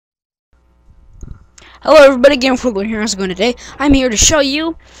Hello everybody, Game Frugal here. How's it going today? I'm here to show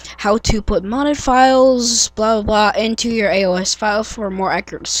you how to put modded files, blah blah blah, into your AOS file for more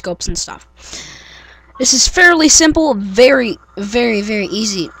accurate scopes and stuff. This is fairly simple, very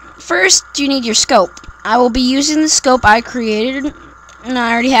easy. First, you need your scope. I will be using the scope I created, and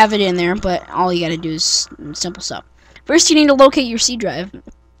I already have it in there, but all you gotta do is simple stuff. First, you need to locate your C drive,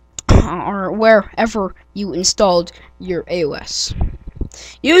 or wherever you installed your AOS.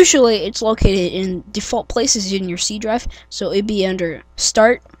 Usually it's located in default places in your C drive, so it'd be under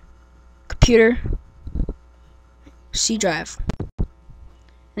Start, Computer, C drive, and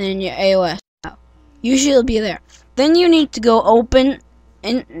then your AOS. Usually it'll be there. Then you need to go open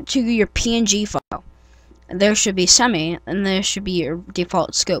into your PNG file. There should be semi, and there should be your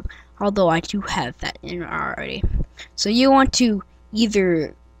default scope, although I do have that in already. So you want to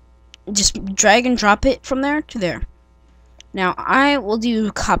either just drag and drop it from there to there. Now, I will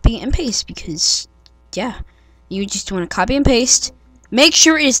do copy and paste because, yeah, you just want to copy and paste. Make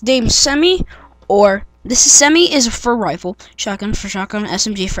sure it's named semi, or this is semi is for rifle, shotgun for shotgun,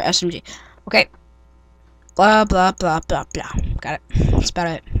 SMG for SMG. Okay. Blah, blah, blah, blah, blah. Got it. That's about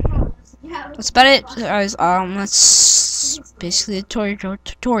it. That's about it, guys. That's basically the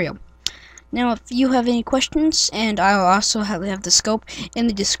tutorial. Now, if you have any questions, and I'll also have the scope in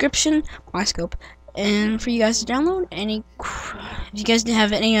the description, my scope, and for you guys to download. If you guys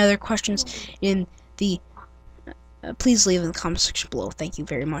have any other questions in the please leave in the comment section below. Thank you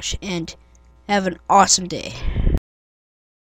very much, and have an awesome day.